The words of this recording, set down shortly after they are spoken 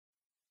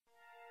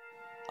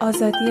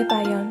آزادی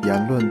بیان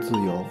言论自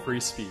由 Free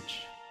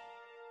speech.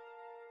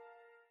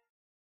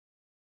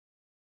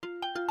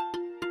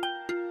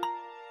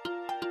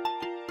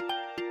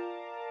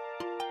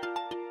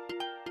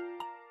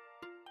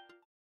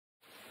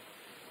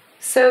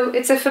 So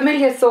it's a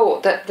familiar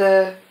thought that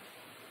the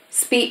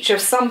speech of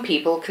some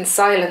people can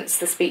silence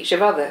the speech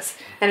of others.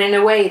 And in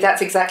a way,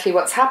 that's exactly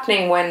what's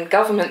happening when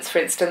governments, for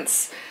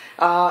instance,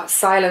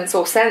 silence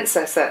or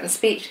censor certain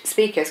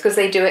speakers, because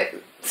they do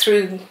it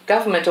through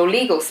government or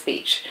legal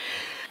speech.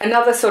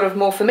 Another sort of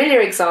more familiar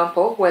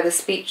example where the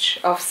speech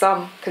of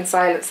some can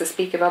silence the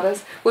speech of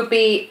others would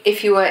be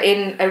if you were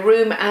in a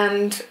room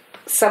and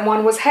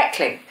someone was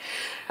heckling.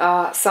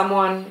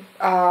 Someone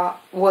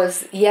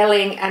was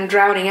yelling and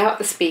drowning out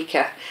the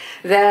speaker.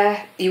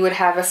 There you would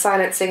have a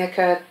silencing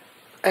occur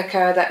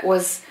that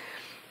was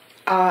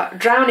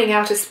drowning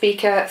out a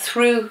speaker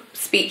through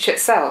speech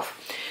itself.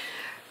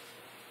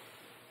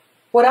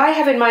 What I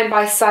have in mind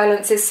by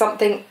silence is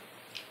something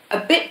a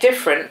bit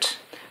different,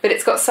 but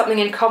it's got something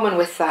in common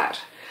with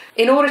that.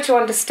 In order to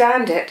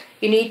understand it,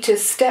 you need to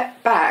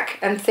step back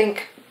and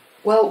think,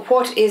 well,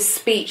 what is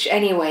speech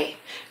anyway?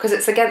 Because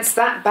it's against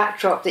that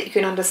backdrop that you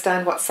can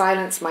understand what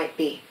silence might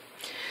be.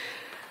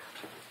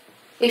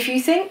 If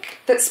you think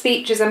that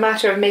speech is a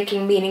matter of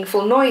making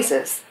meaningful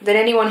noises, then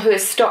anyone who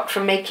is stopped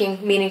from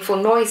making meaningful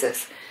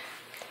noises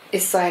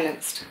is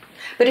silenced.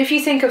 But if you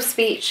think of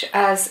speech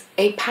as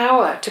a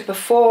power to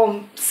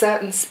perform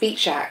certain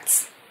speech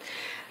acts,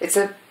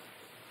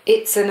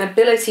 it's an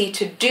ability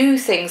to do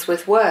things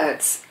with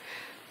words,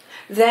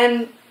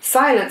 then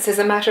silence is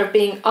a matter of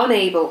being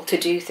unable to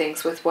do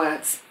things with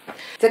words.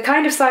 The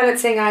kind of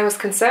silencing I was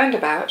concerned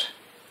about,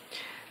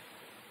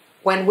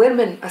 when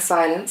women are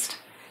silenced,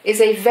 is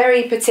a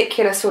very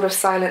particular sort of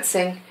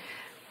silencing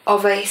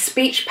of a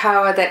speech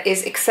power that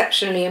is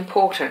exceptionally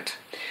important.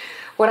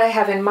 What I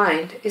have in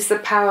mind is the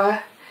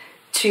power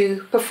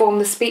to perform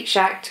the speech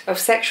act of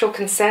sexual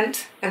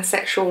consent and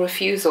sexual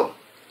refusal.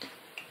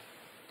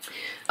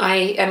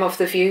 I am of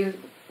the view,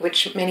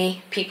 which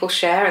many people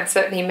share, and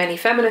certainly many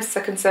feminists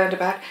are concerned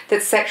about,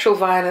 that sexual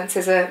violence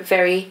is a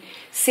very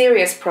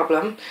serious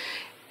problem,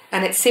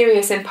 and it's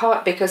serious in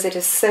part because it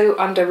is so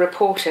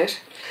underreported.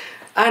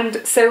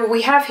 And so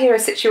we have here a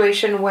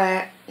situation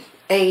where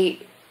a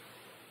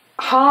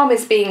harm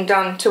is being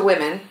done to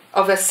women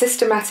of a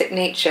systematic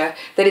nature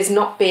that is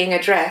not being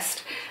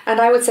addressed,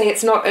 and I would say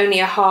it's not only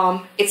a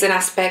harm, it's an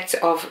aspect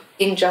of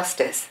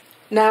injustice.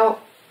 Now,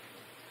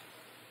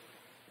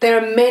 there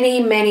are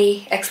many,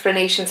 many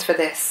explanations for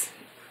this,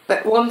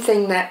 but one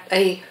thing that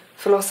a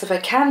philosopher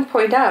can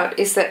point out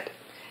is that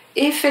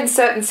if in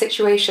certain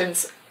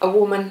situations a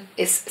woman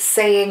is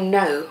saying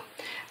no,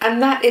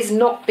 and that is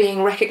not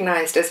being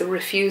recognised as a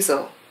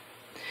refusal,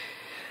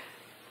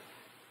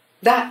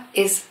 that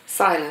is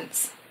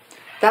silence.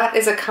 That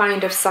is a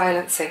kind of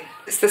silencing.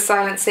 It's the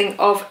silencing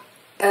of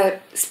a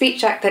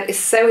speech act that is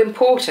so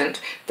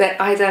important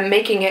that either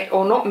making it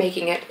or not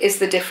making it is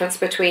the difference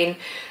between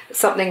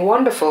something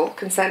wonderful,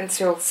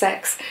 consensual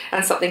sex,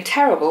 and something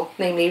terrible,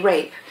 namely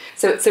rape.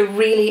 So it's a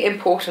really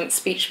important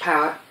speech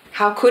power.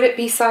 How could it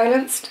be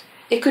silenced?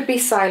 It could be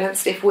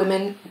silenced if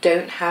women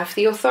don't have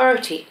the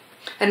authority.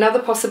 Another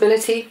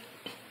possibility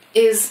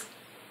is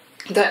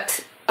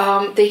that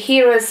the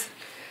hearers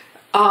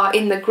are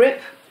in the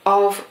grip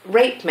of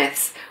rape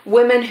myths.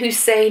 Women who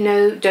say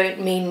no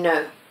don't mean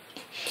no.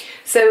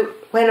 So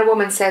when a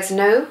woman says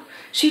no,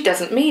 she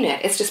doesn't mean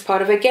it. It's just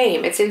part of a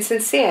game. It's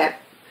insincere.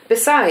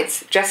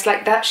 Besides, just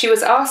like that, she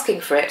was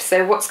asking for it.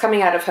 So what's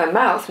coming out of her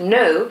mouth?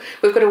 No.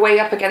 We've got to weigh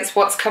up against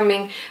what's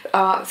coming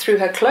through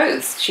her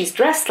clothes. She's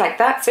dressed like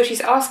that, so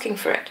she's asking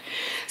for it.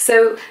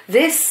 So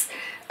this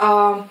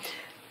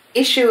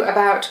issue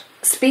about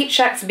speech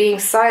acts being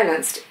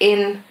silenced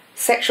in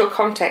sexual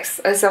contexts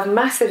is of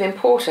massive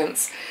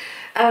importance.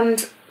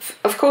 And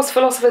of course,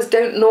 philosophers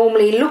don't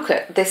normally look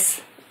at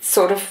this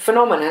sort of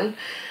phenomenon,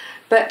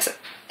 but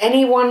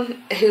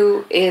anyone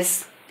who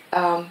is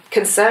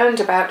concerned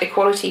about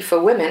equality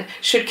for women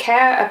should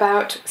care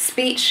about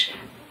speech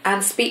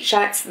and speech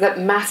acts that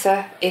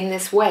matter in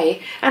this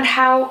way, and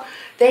how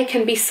they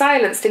can be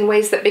silenced in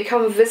ways that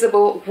become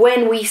visible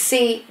when we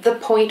see the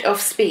point of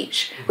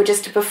speech, which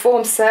is to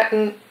perform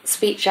certain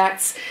speech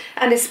acts,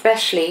 and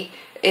especially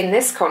in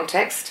this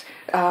context,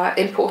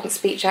 important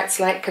speech acts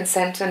like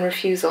consent and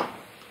refusal.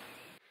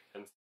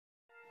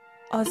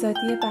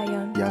 آزادی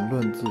بیان言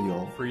论自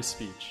由 Free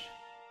speech.